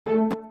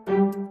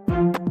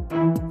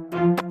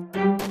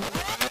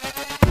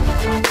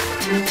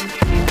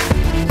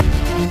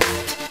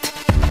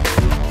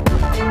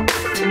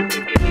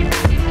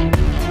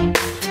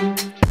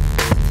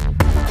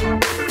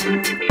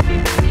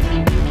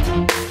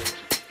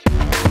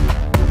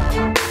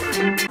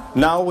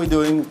Now we're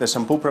doing the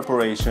shampoo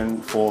preparation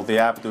for the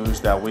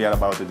Updos that we are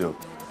about to do.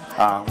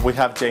 We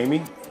have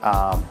Jamie,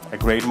 a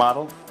great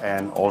model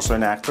and also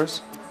an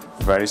actress,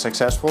 very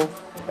successful,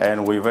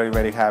 and we're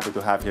very happy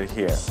to have her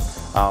here.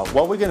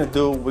 What we're going to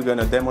do, we're going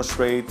to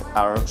demonstrate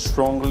our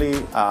strongly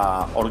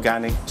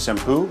organic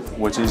shampoo,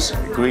 which is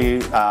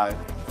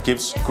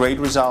gives great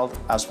result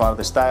as far as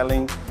the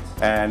styling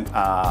and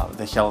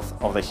the health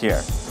of the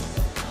hair.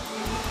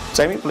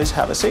 Jamie, please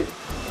have a seat.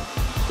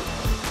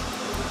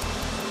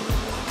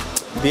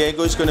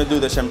 Diego is going to do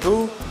the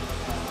shampoo,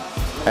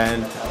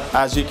 and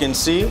as you can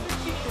see,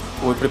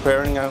 we're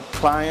preparing a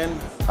client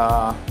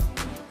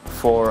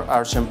for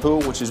our shampoo,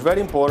 which is very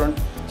important.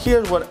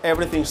 Here's what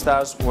everything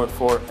starts with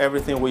for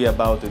everything we're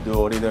about to do,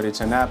 or either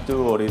it's an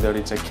Updo, or either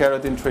it's a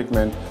keratin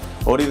treatment,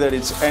 or either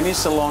it's any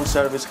salon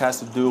service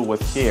has to do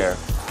with hair.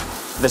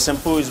 The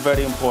shampoo is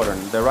very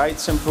important. The right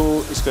shampoo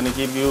is going to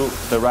give you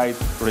the right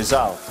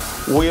result.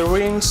 We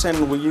rinse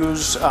and we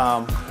use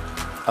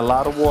a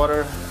lot of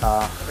water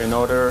in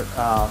order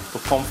to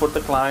comfort the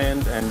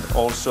client and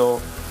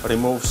also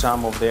remove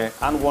some of the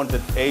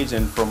unwanted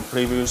agent from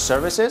previous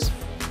services.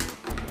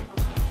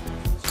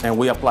 And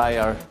we apply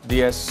our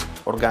DS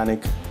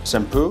organic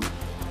shampoo,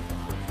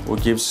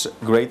 which gives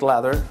great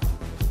lather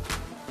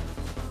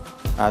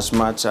as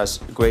much as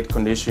great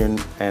condition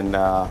and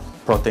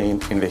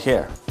protein in the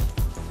hair.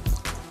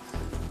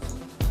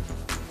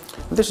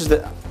 This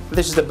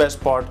is the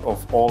best part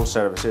of all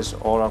services.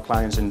 All our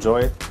clients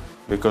enjoy it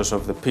because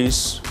of the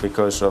peace,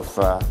 because of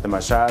the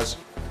massage,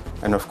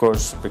 and of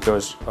course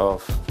because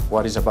of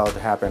what is about to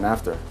happen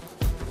after.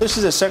 This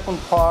is the second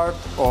part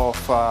of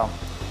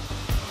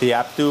the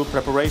Updo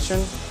preparation.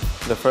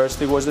 The first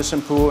thing was the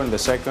shampoo, and the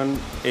second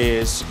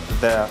is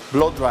the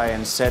blow dry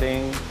and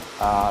setting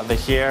the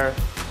hair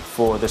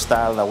for the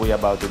style that we're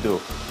about to do.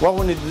 What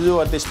we need to do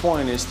at this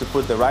point is to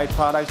put the right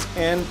products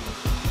in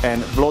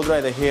and blow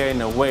dry the hair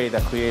in a way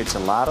that creates a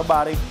lot of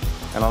body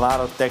and a lot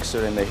of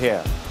texture in the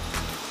hair.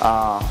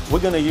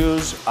 We're going to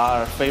use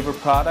our favorite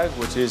product,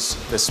 which is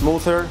the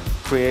smoother,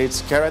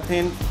 creates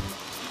keratin.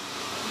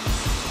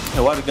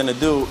 And what we're going to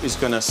do is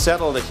going to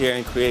settle the hair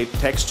and create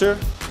texture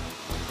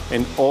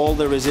in all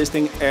the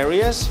resisting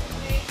areas.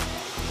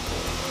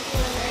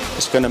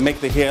 It's going to make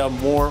the hair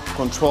more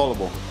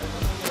controllable.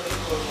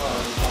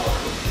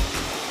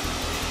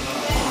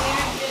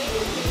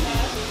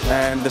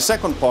 And the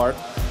second part,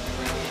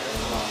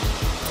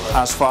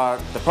 as far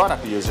as the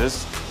product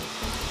uses,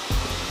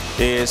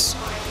 is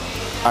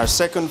our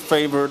second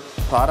favorite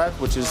product,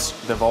 which is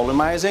the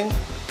volumizing.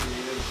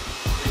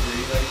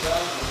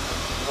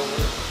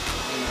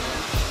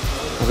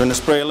 We're going to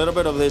spray a little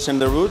bit of this in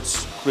the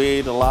roots,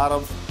 create a lot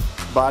of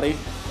body,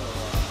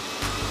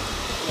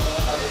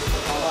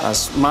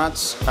 as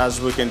much as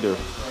we can do.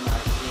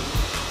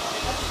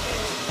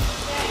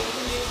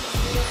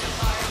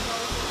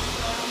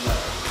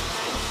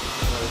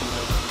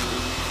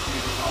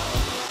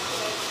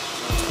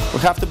 We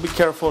have to be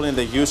careful in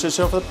the usage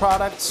of the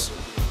products.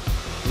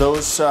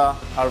 Those are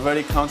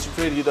very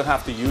concentrated, you don't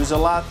have to use a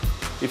lot.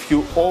 If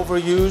you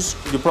overuse,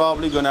 you're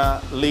probably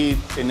gonna lead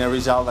in a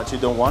result that you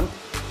don't want.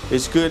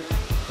 It's good,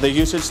 the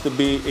usage to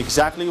be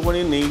exactly what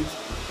you need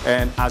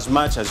and as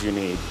much as you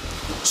need.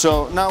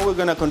 So now we're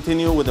gonna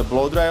continue with the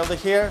blow dry of the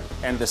hair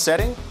and the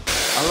setting.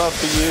 I love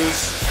to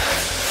use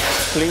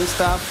clean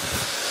stuff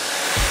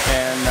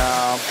and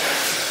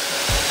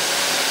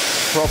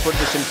proper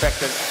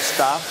disinfected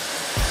stuff,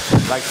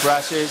 like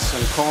brushes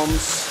and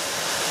combs.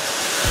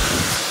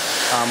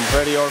 I'm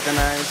very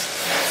organized,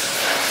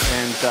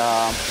 and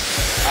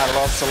I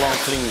love salon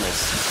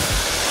cleanness.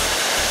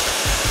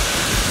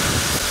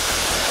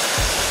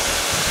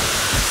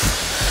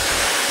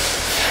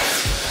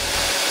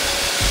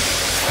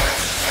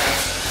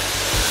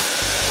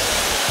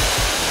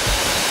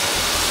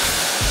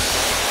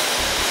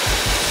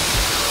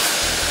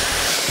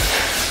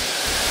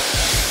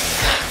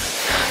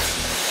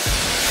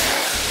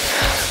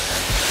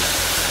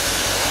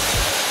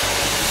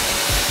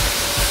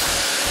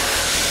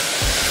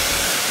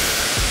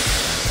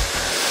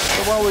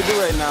 What we do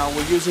right now,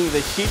 we're using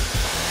the heat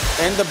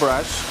and the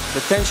brush. The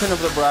tension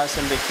of the brush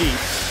and the heat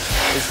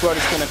is what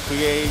is going to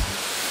create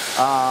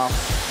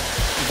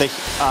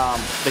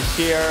the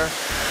hair,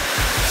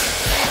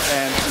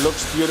 and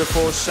looks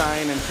beautiful,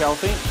 shine, and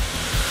healthy.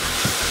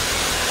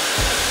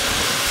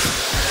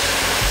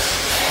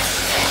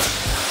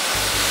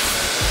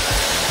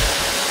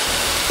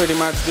 Pretty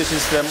much this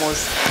is the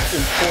most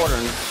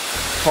important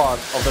part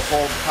of the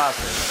whole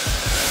process.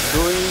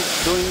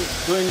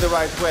 Doing the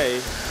right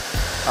way,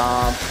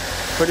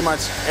 pretty much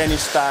any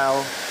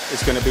style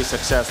is going to be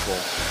successful.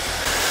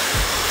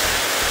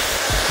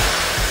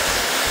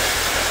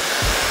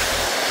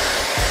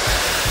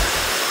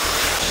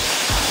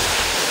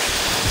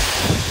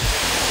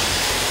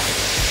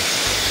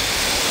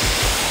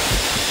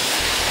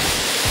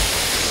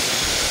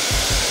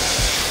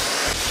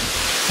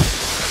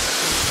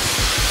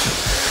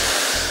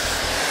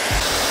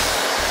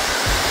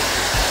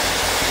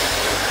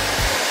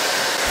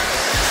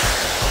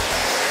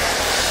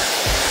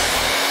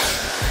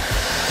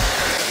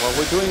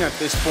 we're doing at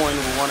this point,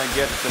 we want to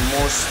get the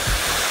most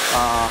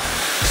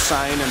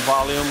shine and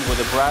volume with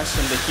the brush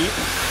and the heat,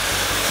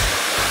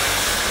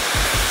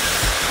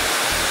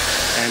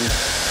 and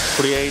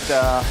create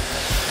a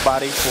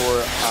body for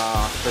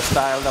the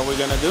style that we're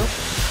going to do.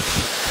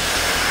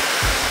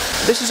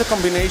 This is a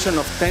combination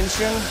of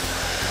tension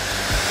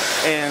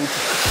and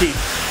heat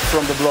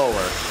from the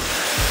blower.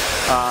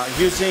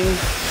 Using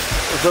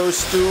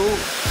those two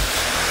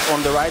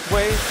on the right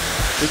way,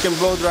 we can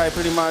blow dry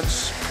pretty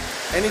much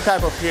any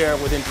type of hair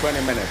within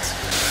 20 minutes.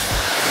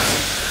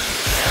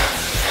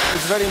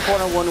 It's very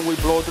important when we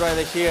blow dry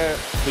the hair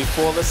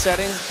before the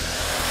setting,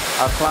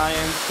 our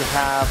client to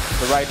have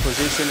the right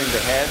position in the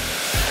head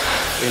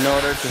in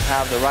order to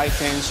have the right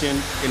tension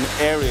in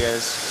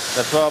areas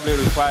that probably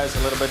requires a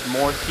little bit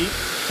more heat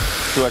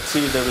to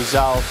achieve the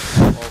result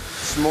of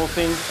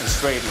smoothing and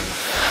straightening.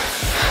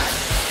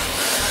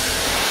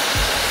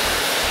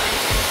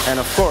 And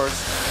of course,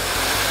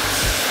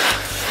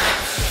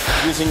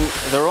 using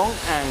the wrong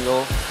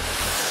angle,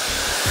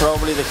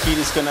 probably the heat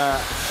is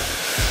gonna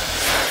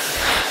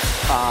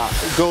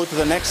go to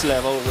the next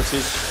level, which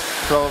is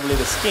probably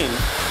the skin,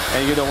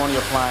 and you don't want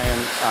your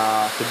client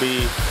to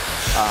be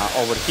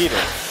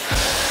overheated.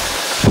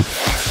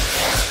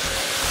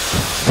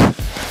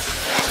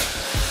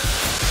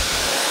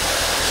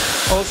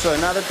 Also,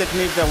 another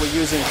technique that we're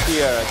using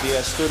here at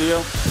the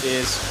studio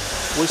is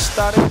we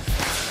started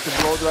to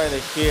blow dry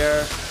the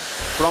hair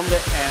from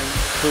the end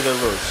to the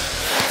roots.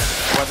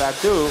 What I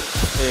do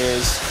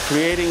is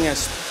creating a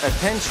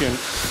tension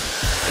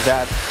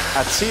that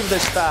achieves the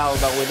style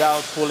but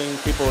without pulling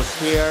people's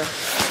hair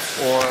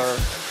or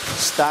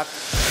stuck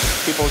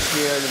people's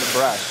hair in the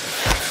brush.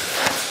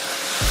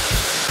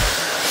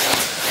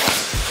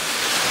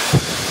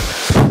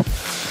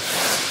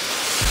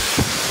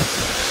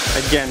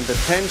 Again, the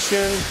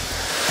tension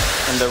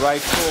and the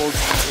right hold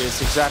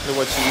is exactly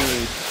what you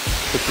need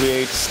to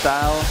create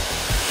style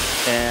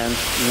and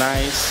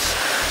nice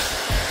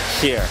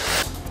hair.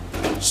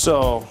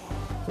 So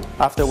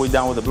after we're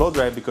done with the blow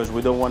dry, because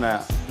we don't want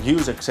to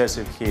use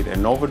excessive heat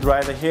and over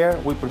dry the hair,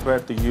 we prefer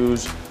to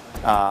use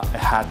a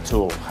hat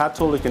tool. Hat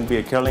tool, it can be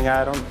a curling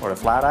iron or a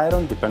flat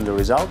iron, depending on the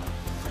result.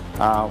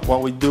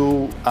 What we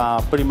do,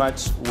 pretty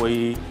much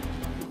we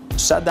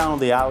set down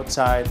the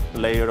outside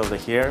layer of the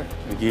hair.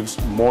 It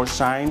gives more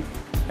shine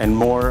and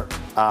more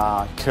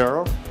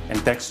curl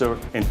and texture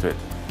into it.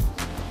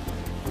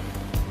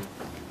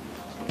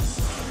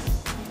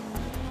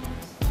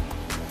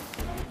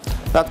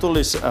 That tool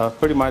is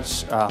pretty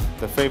much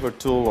the favorite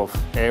tool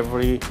of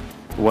every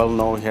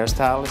well-known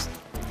hairstylist.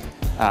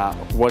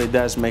 What it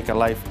does make a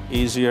life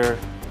easier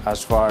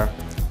as far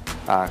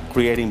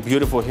creating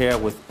beautiful hair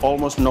with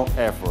almost no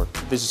effort.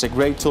 This is a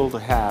great tool to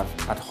have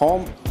at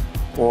home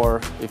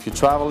or if you're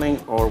traveling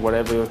or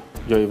whatever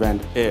your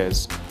event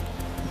is.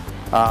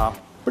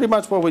 Pretty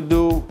much what we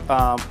do,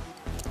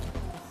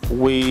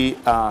 we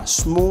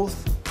smooth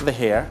the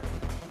hair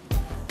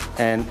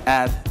and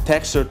add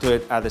texture to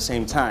it at the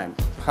same time.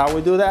 How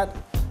we do that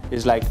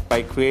is like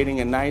by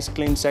creating a nice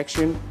clean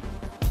section,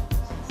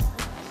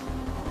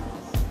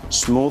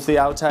 smooth the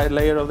outside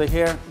layer of the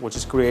hair, which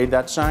is create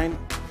that shine,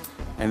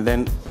 and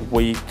then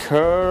we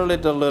curl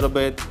it a little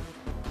bit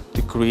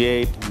to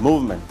create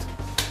movement.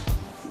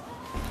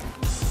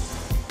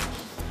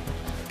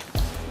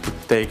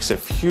 It takes a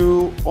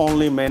few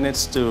only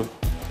minutes to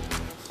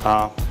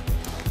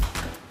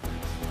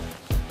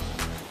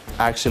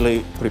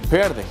actually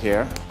prepare the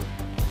hair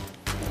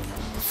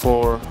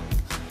for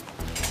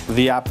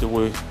the updo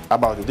we're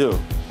about to do.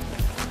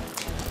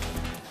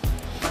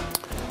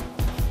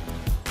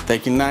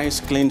 Taking nice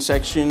clean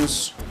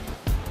sections,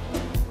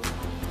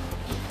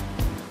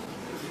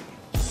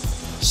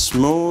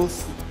 smooth,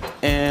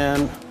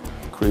 and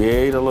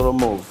create a little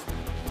move.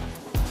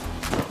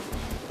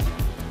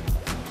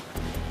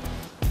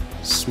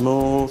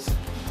 Smooth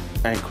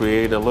and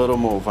create a little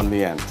move on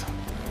the end.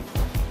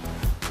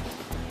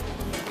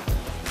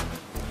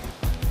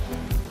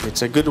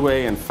 It's a good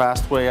way and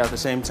fast way at the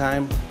same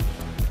time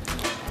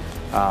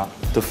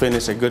to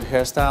finish a good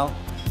hairstyle.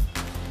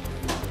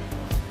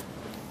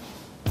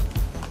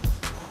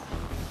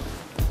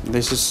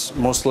 This is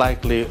most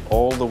likely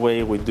all the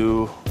way we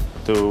do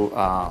to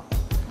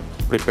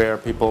prepare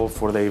people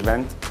for the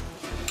event,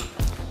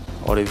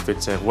 or if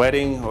it's a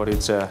wedding or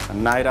it's a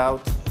night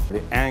out.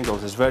 The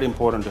angles is very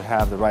important to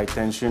have the right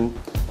tension.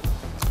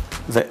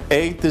 The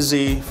A to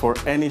Z for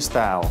any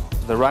style,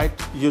 the right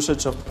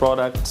usage of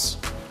products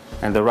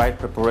and the right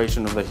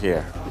preparation of the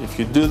hair. If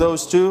you do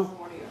those two,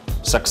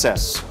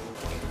 success.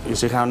 You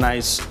see how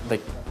nice the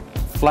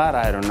flat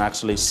iron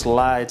actually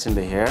slides in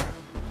the hair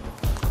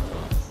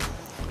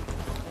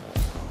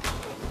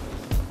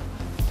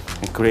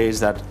and creates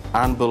that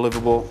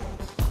unbelievable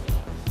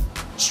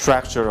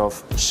structure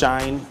of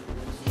shine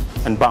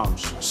and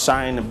bounce,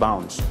 shine and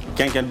bounce.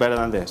 Can't get better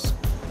than this.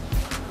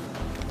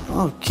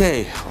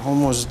 Okay,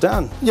 almost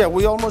done. Yeah,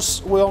 we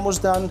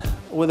almost done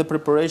with the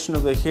preparation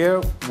of the hair.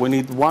 We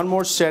need one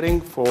more setting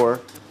for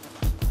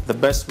the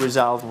best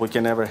result we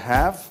can ever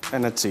have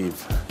and achieve.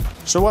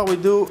 So what we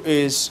do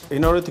is,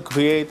 in order to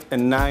create a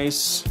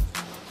nice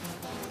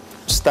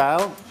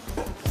style,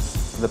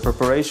 the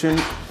preparation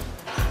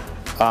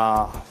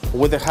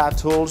with the hand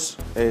tools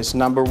is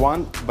number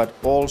one, but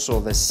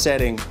also the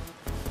setting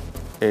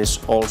is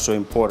also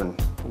important.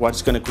 What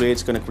it's going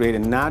to create a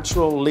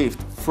natural lift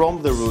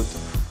from the root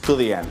to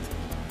the end.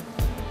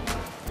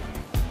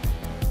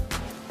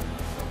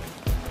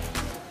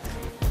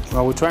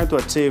 What we're trying to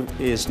achieve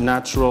is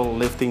natural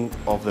lifting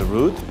of the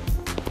root.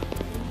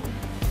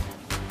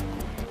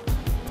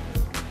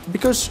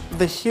 Because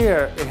the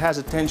hair, it has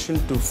a tendency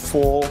to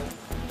fall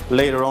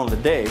later on in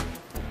the day.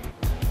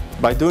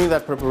 By doing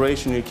that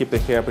preparation, you keep the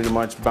hair pretty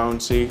much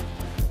bouncy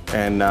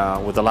and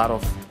with a lot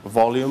of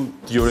volume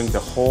during the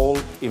whole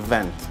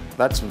event.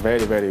 That's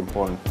very, very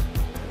important.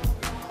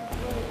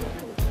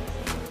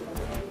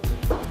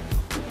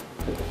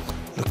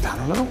 Look down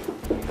a little.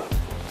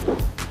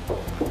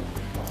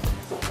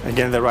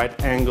 Again, the right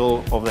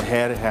angle of the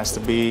head has to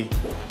be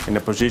in a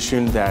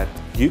position that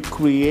you're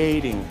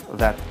creating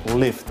that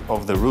lift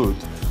of the root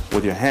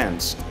with your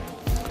hands.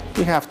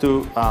 You have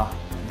to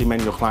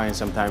demand your client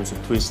sometimes to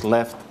twist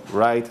left,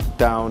 right,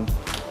 down,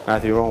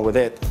 nothing wrong with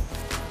it.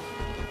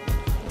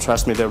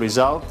 Trust me, the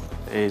result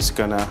is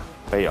gonna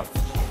pay off.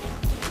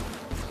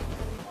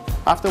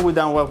 After we're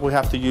done, what we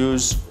have to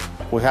use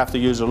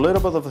a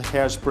little bit of the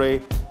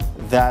hairspray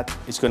that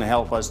is gonna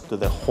help us to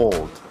the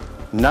hold.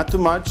 Not too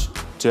much,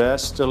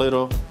 just a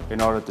little in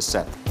order to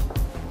set.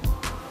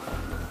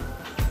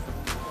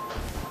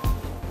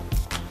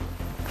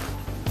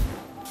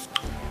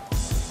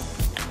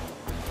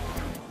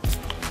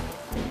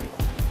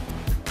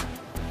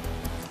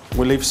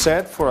 We leave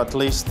set for at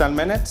least 10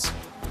 minutes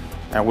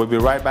and we'll be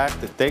right back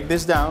to take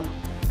this down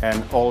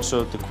and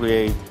also to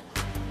create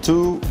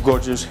 2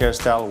 gorgeous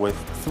hairstyles with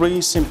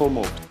 3 simple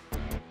moves.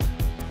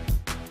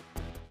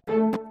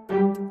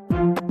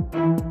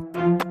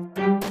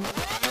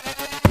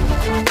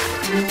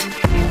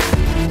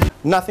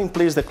 Nothing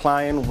pleases the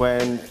client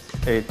when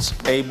it's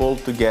able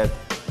to get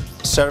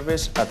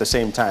service at the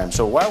same time.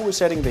 So while we're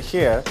setting the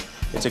hair,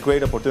 it's a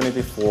great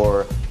opportunity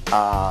for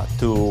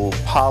to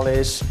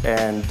polish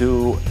and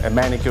do a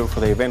manicure for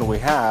the event we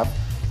have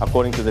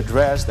according to the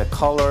dress, the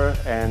color,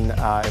 and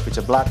if it's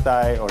a black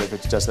tie or if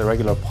it's just a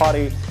regular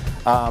party.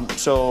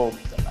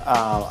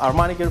 Our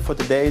manicure for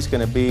today is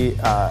going to be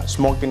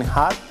smoking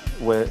hot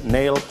with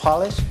nail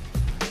polish,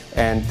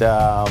 and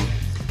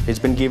it's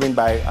been given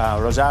by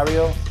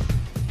Rosario,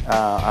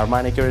 our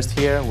manicurist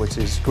here, which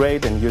is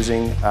great, and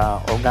using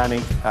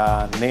organic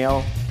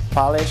nail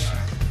polish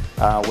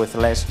with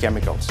less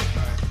chemicals.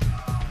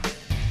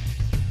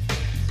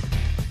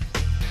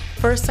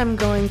 First, I'm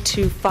going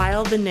to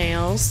file the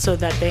nails so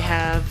that they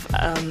have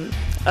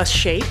a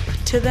shape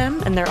to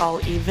them and they're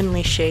all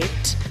evenly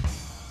shaped.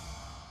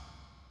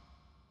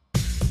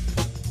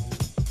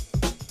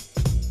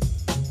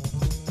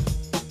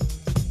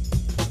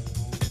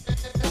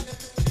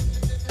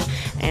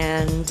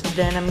 And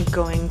then I'm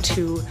going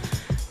to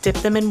dip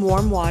them in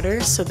warm water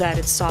so that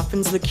it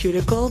softens the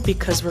cuticle,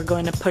 because we're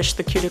going to push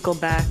the cuticle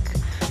back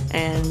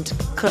and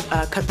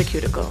cut the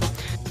cuticle.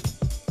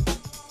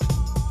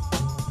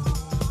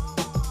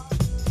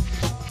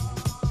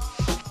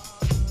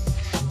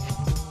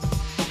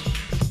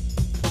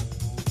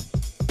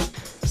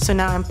 So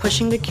now I'm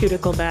pushing the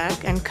cuticle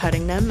back and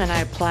cutting them, and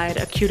I applied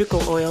a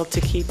cuticle oil to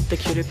keep the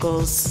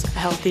cuticles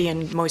healthy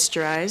and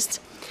moisturized.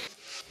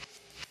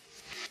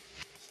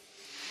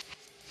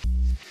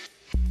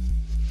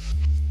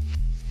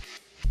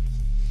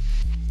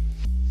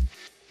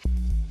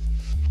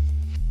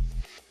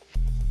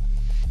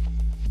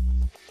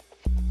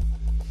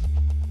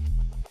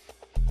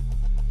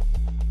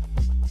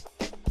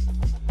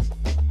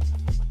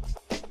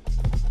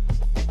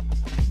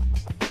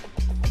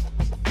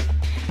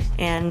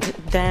 And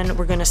then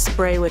we're going to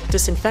spray with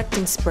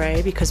disinfectant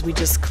spray because we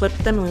just clipped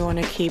them and we want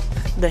to keep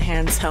the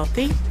hands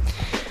healthy.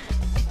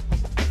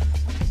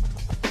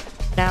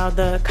 Now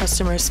the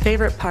customer's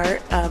favorite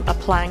part,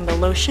 applying the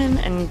lotion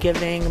and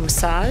giving a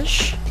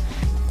massage.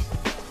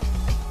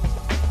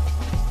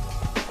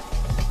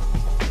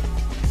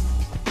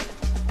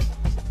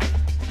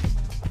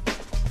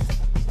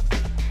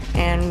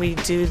 And we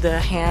do the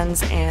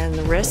hands and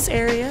the wrist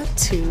area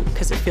too,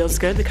 because it feels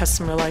good, the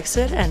customer likes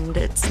it and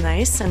it's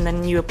nice. And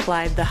then you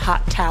apply the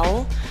hot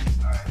towel,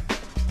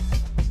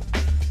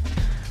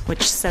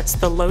 which sets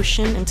the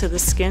lotion into the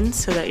skin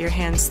so that your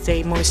hands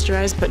stay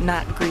moisturized but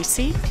not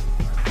greasy.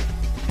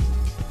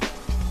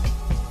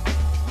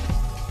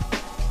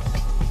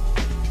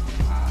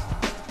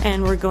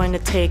 And we're going to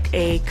take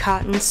a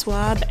cotton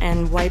swab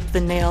and wipe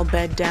the nail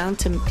bed down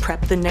to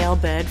prep the nail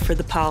bed for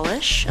the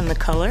polish and the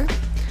color.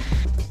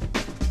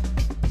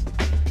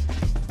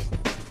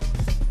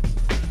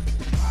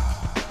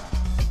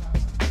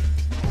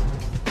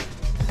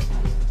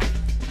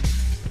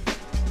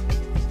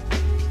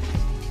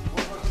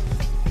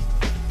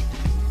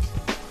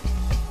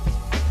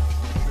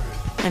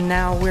 And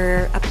now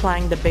we're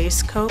applying the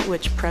base coat,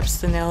 which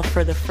preps the nail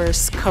for the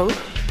first coat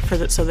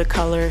so the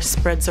color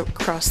spreads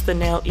across the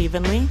nail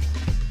evenly.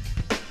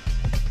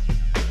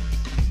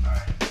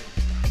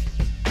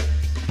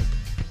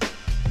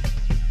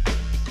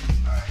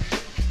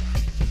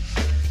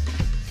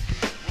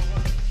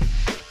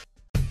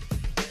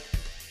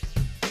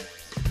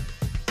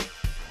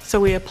 So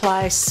we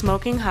apply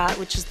Smoking Hot,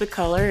 which is the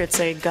color. It's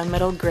a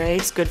gunmetal gray.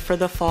 It's good for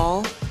the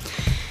fall.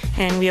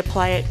 And we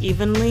apply it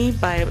evenly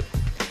by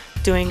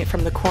doing it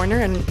from the corner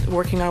and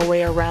working our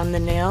way around the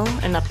nail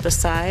and up the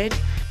side.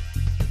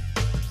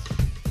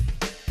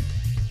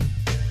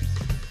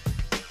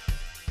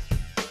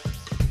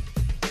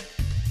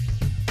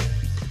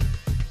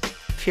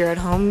 If you're at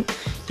home,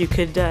 you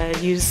could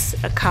use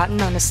a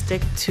cotton on a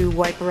stick to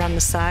wipe around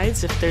the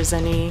sides if there's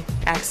any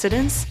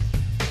accidents.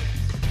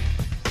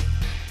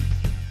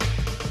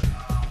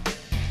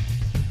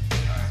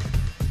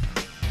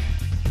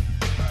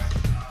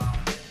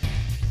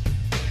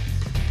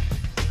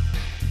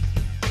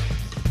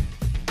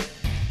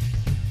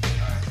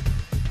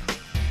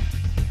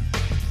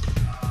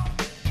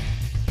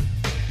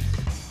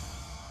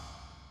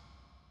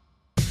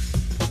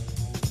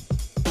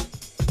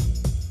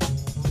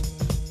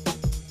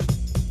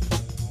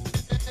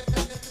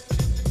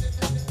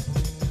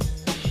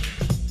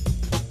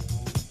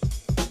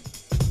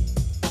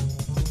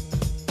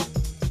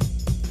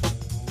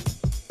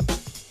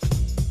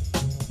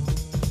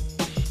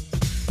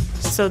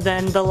 So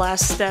then the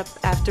last step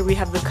after we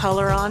have the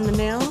color on the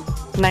nail,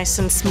 nice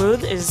and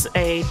smooth, is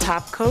a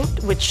top coat,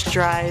 which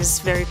dries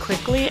very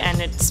quickly and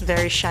it's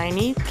very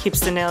shiny, keeps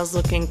the nails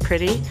looking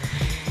pretty.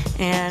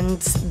 And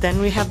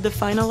then we have the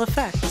final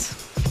effect.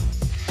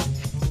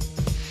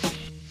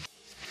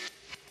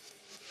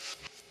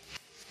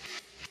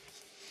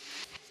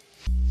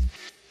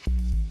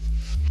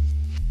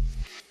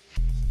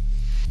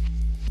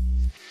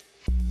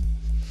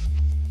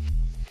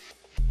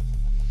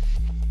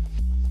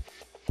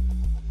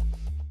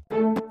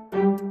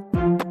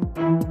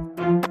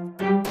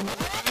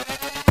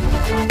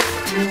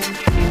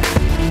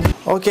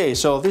 Okay,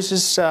 so this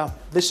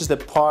is the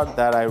part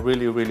that I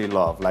really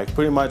love. Like,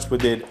 pretty much we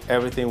did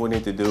everything we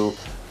need to do.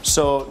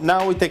 So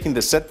now we're taking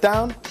the set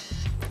down.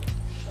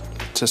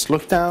 Just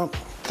look down,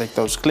 take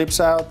those clips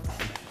out.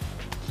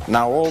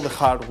 Now all the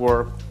hard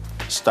work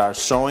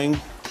starts showing.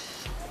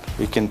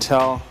 You can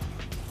tell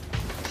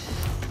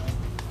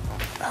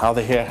how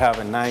the hair have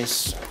a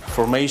nice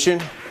formation,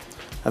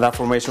 and that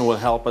formation will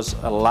help us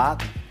a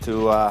lot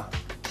to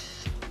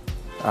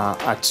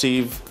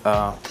achieve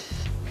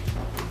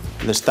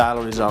the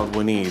style result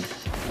we need.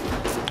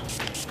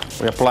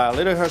 We apply a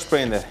little hairspray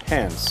in the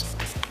hands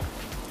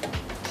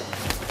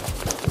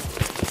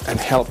and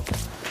help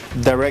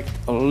direct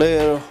a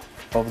little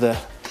of the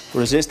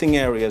resisting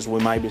areas we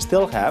might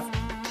still have.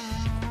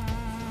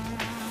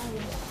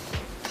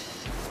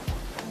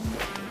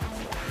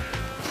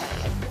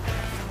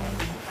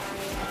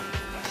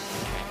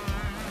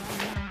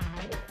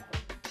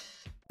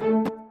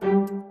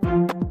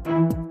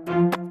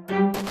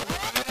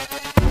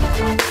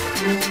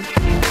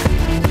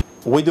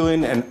 We're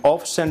doing an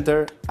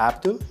off-center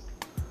updo.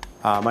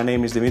 My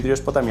name is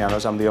Demetris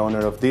Potamianos. I'm the owner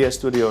of DS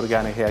Studio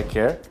Organic Hair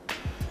Care.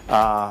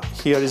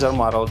 Here is our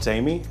model,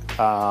 Jamie,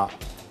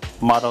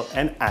 model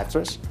and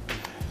actress.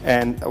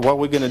 And what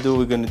we're going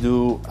to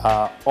do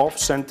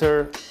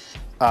off-center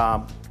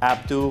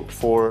updo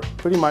for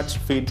pretty much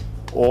fit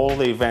all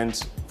the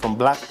events, from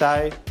black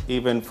tie,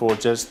 even for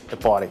just a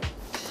party.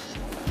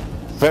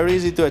 Very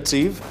easy to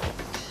achieve.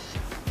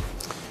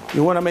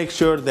 You want to make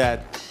sure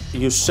that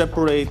you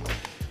separate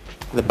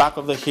the back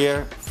of the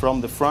hair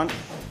from the front,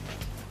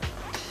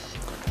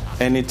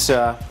 and it's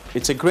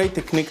a great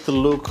technique to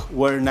look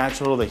where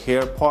natural the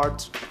hair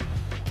parts.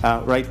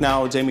 Right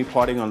now, Jamie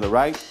parting on the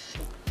right,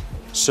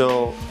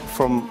 so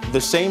from the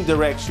same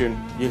direction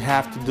you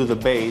have to do the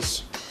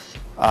base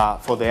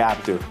for the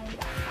updo.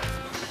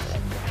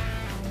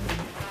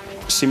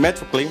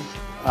 Symmetrically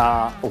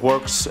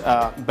works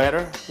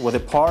better with the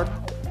part,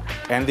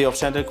 and the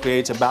off-center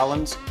creates a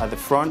balance at the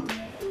front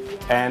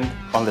and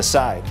on the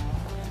side.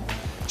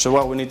 So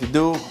what we need to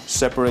do,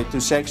 separate two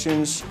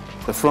sections,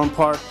 the front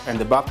part and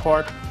the back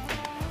part.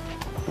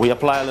 We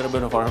apply a little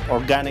bit of our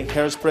organic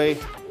hairspray,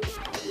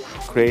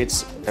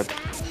 creates a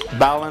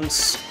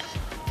balance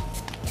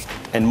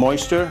and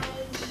moisture.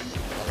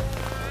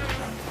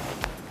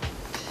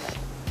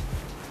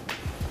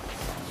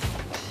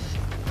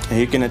 And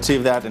you can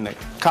achieve that in a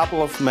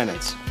couple of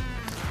minutes.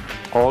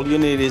 All you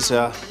need is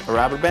a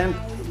rubber band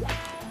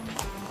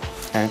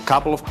and a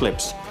couple of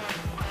clips.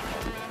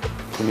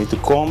 You need to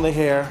comb the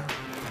hair,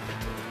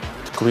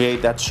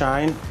 create that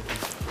shine.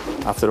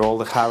 After all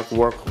the hard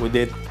work we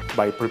did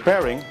by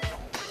preparing,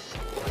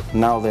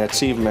 now the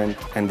achievement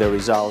and the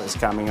result is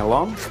coming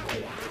along.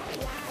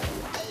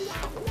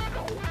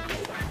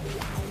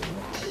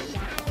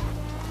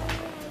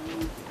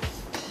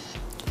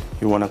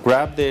 You want to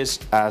grab this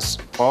as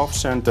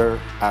off-center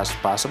as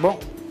possible.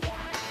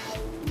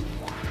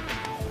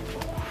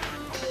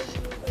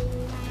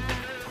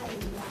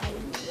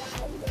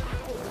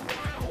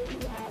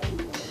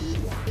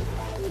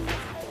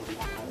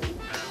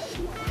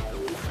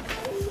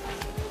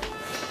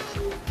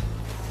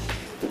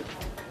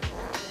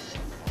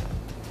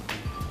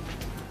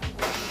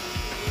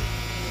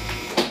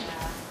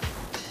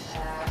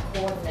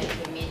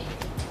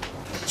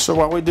 So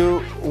what we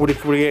do, we're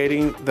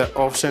creating the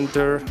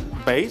off-center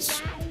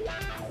base,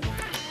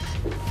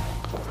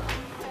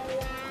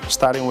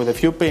 starting with a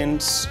few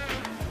pins,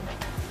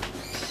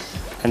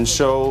 and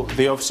show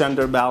the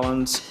off-center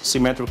balance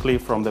symmetrically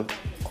from the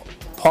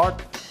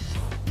part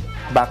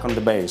back on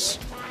the base.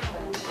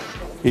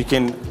 You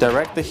can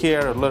direct the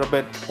hair a little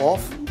bit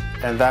off,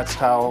 and that's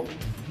how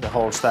the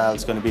whole style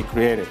is going to be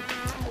created.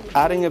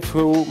 Adding a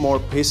few more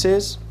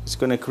pieces is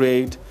going to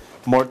create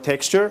more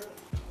texture.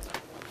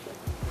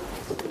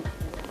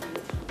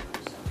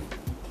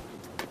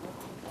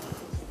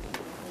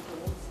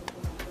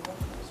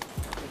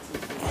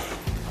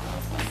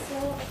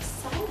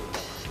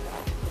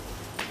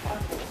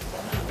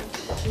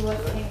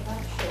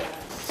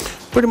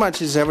 Pretty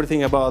much is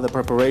everything about the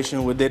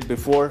preparation we did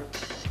before.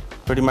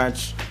 Pretty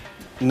much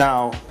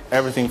now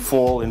everything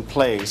falls in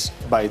place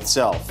by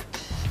itself.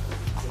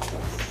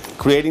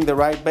 Creating the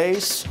right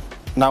base,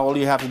 now all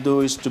you have to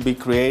do is to be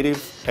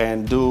creative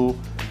and do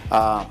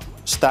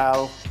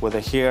style with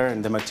the hair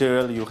and the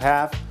material you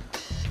have.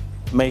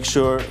 Make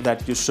sure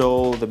that you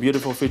show the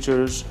beautiful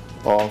features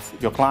of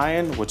your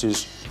client, which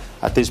is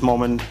at this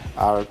moment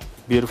our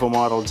beautiful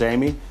model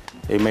Jamie.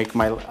 They make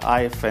my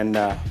life and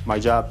my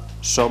job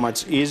so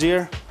much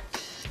easier.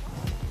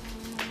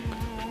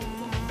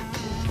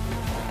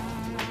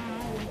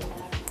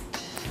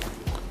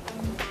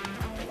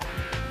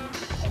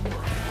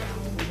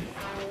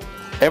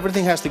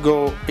 Everything has to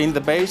go in the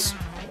base.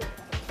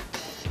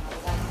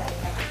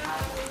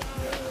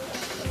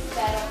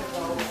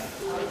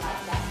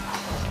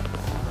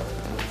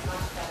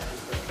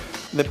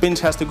 The pins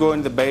has to go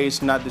in the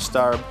base, not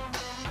disturb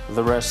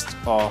the rest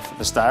of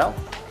the style.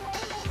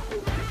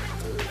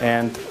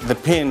 And the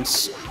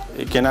pins,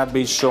 it cannot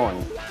be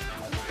showing.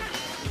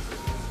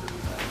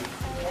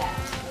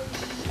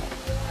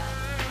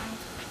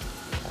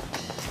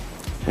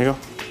 There you go.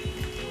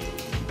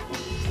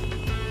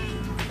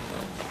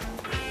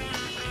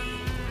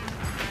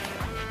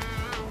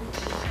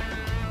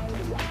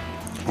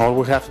 All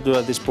we have to do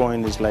at this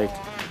point is like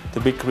to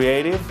be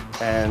creative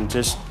and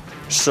just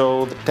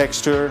show the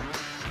texture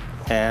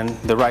and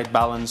the right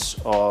balance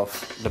of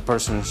the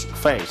person's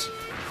face.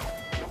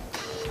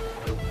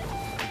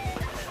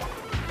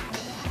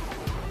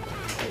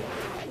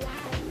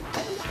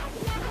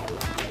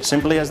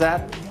 Simply as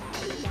that.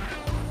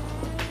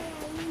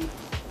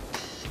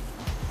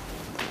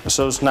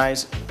 So it's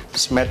nice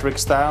symmetric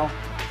style,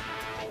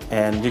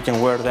 and you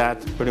can wear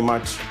that pretty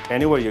much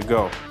anywhere you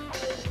go.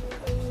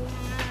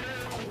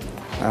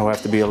 Now we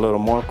have to be a little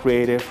more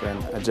creative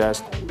and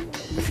adjust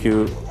a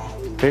few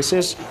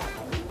pieces.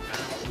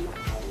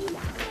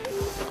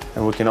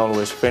 And we can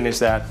always finish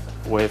that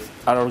with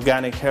our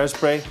organic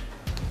hairspray.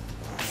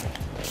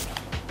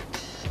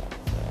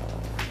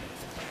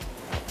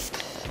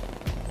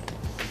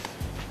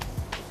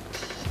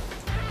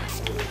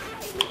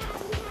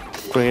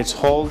 Creates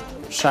hold,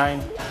 shine.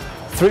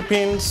 3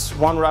 pins,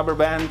 1 rubber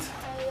band.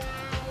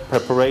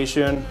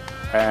 Preparation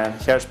and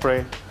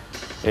hairspray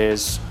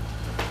is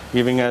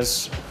giving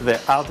us the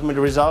ultimate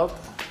result.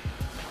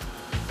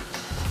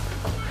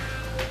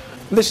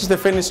 This is the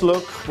finished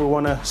look. We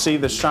want to see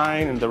the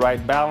shine and the right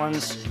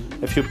balance,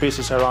 a few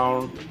pieces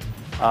around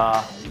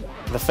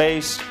the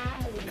face,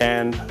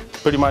 and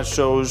pretty much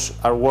shows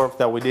our work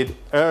that we did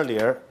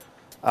earlier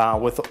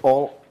with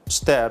all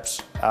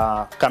steps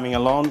coming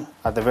along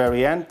at the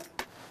very end.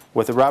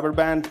 With a rubber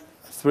band,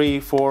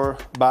 3-4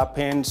 bob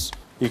pins,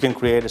 you can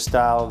create a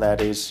style that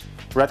is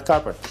red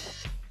carpet.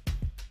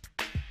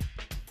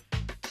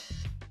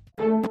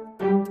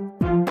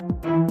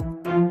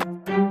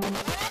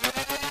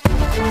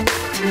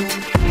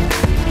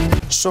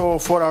 So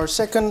for our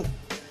second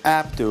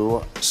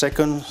Updo,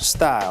 second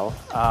style,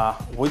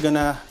 we're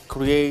gonna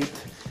create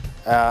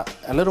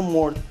a little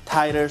more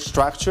tighter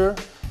structure,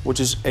 which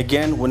is,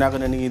 again, we're not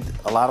gonna need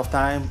a lot of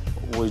time.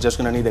 We're just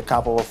gonna need a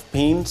couple of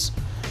pins.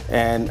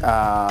 And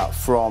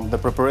from the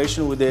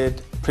preparation we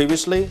did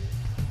previously,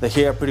 the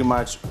hair pretty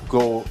much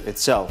go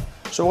itself.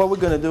 So what we're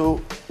gonna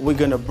do, we're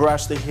gonna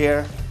brush the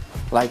hair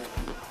like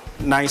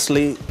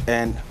nicely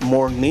and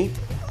more neat.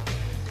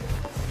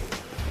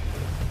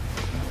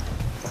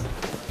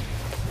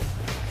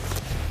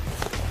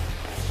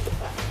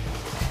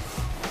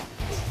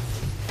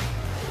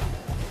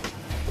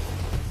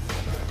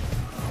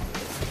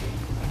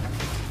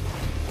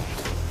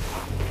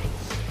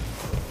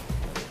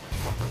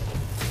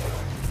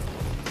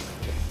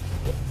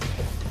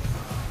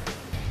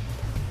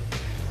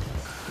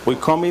 We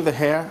comb the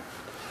hair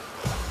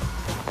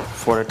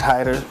for a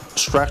tighter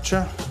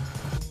structure.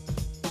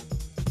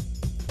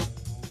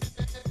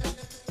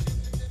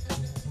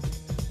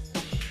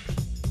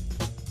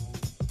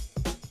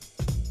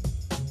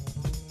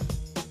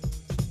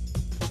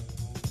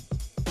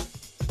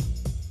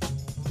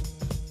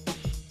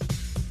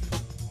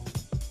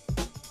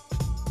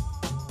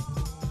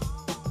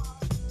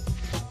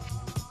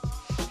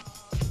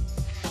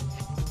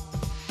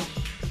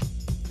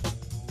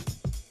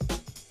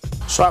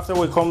 So after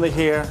we comb the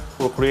hair,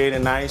 we'll create a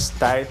nice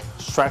tight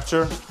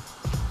structure,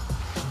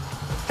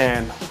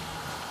 and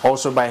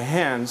Also by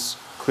hands,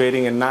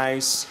 creating a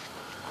nice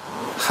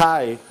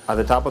high at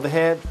the top of the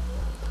head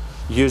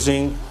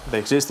using the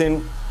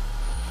existing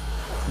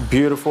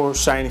beautiful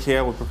shiny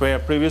hair we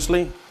prepared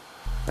previously.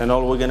 And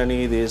all we're gonna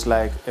need is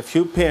like a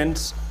few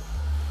pins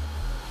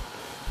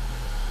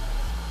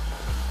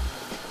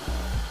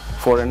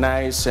for a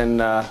nice and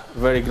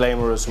very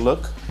glamorous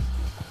look,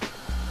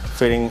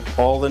 fitting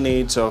all the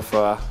needs of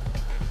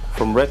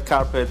from red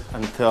carpet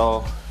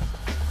until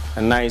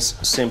a nice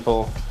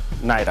simple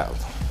night out.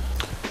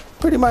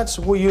 Pretty much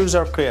we use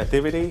our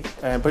creativity,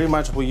 and pretty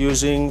much we're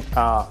using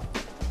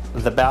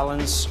the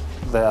balance,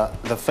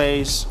 the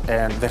face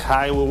and the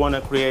high we want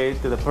to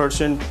create to the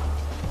person,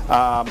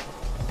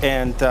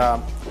 and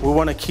we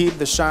want to keep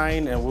the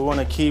shine, and we want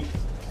to keep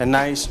a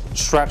nice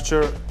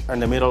structure in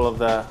the middle of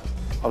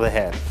the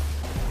head.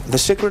 The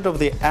secret of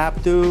the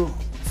Updo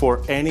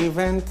for any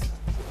event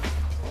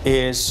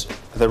is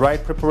the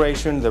right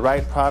preparation, the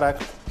right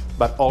product,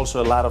 but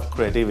also a lot of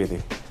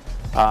creativity.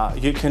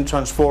 You can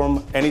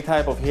transform any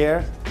type of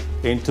hair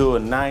into a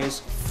nice,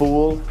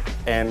 full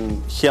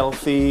and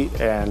healthy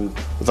and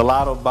with a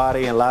lot of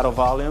body and a lot of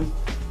volume,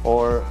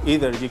 or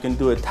either you can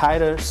do a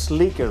tighter,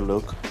 sleeker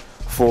look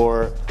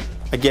for,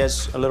 I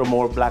guess, a little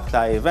more black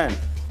tie event.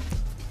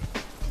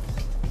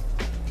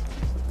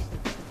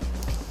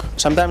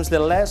 Sometimes the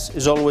less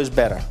is always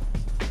better.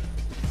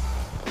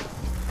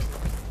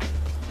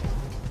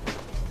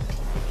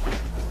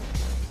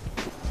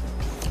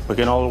 We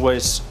can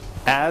always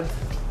add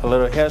a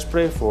little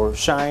hairspray for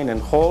shine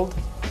and hold,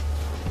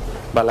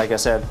 but like I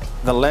said,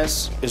 the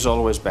less is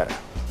always better.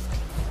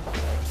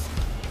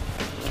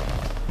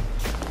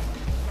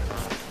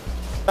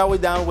 Now we're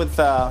done with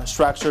the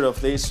structure of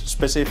this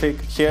specific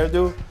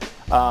hairdo.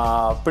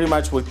 Pretty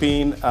much we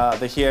pin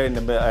the hair in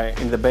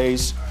the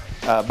base,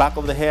 back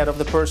of the head of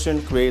the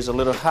person, creates a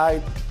little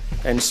height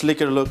and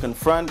slicker look in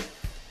front,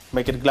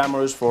 make it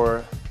glamorous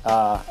for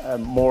a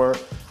more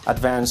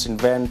advanced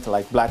event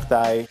like black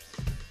tie.